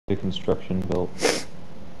the construction belt.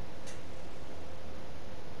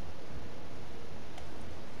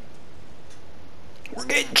 We're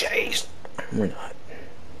getting chased. We're not.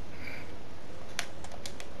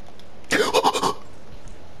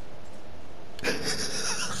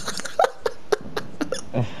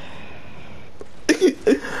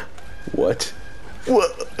 What?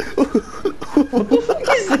 What? What the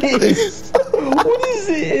fuck is this? What is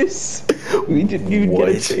this? We didn't even get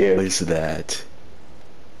a chance. What was that?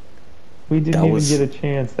 We didn't even get a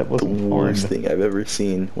chance. That wasn't the worst thing I've ever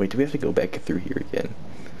seen. Wait, do we have to go back through here again?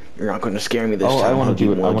 You're not going to scare me this time. Oh, I want to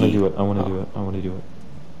do it. I want to Muggy. do it. I want to do it. I want to do it.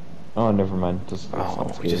 Oh, never mind. Just Oh,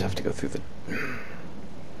 we just have to go through the...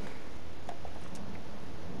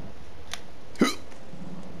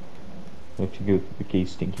 We have to go through the gay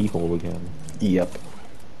stinky hole again. Yep.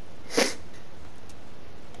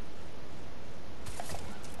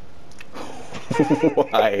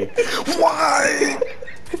 Why? Why?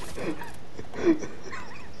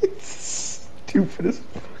 It's stupid as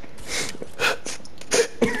fuck.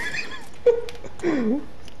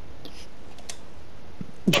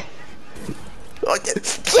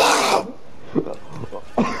 Stop!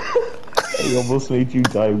 I almost made you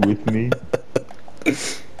die with me.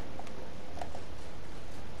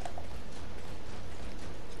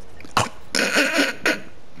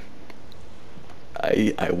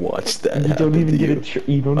 I watched that You happen don't even to get you.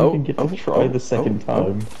 you don't even get to try the second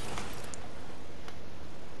time.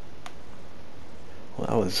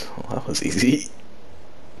 Well, that was easy.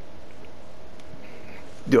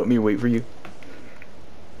 Do you want me to wait for you?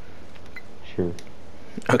 Sure.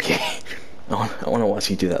 Okay. I want to watch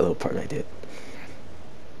you do that little part I did.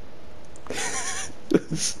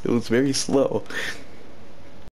 It was very slow.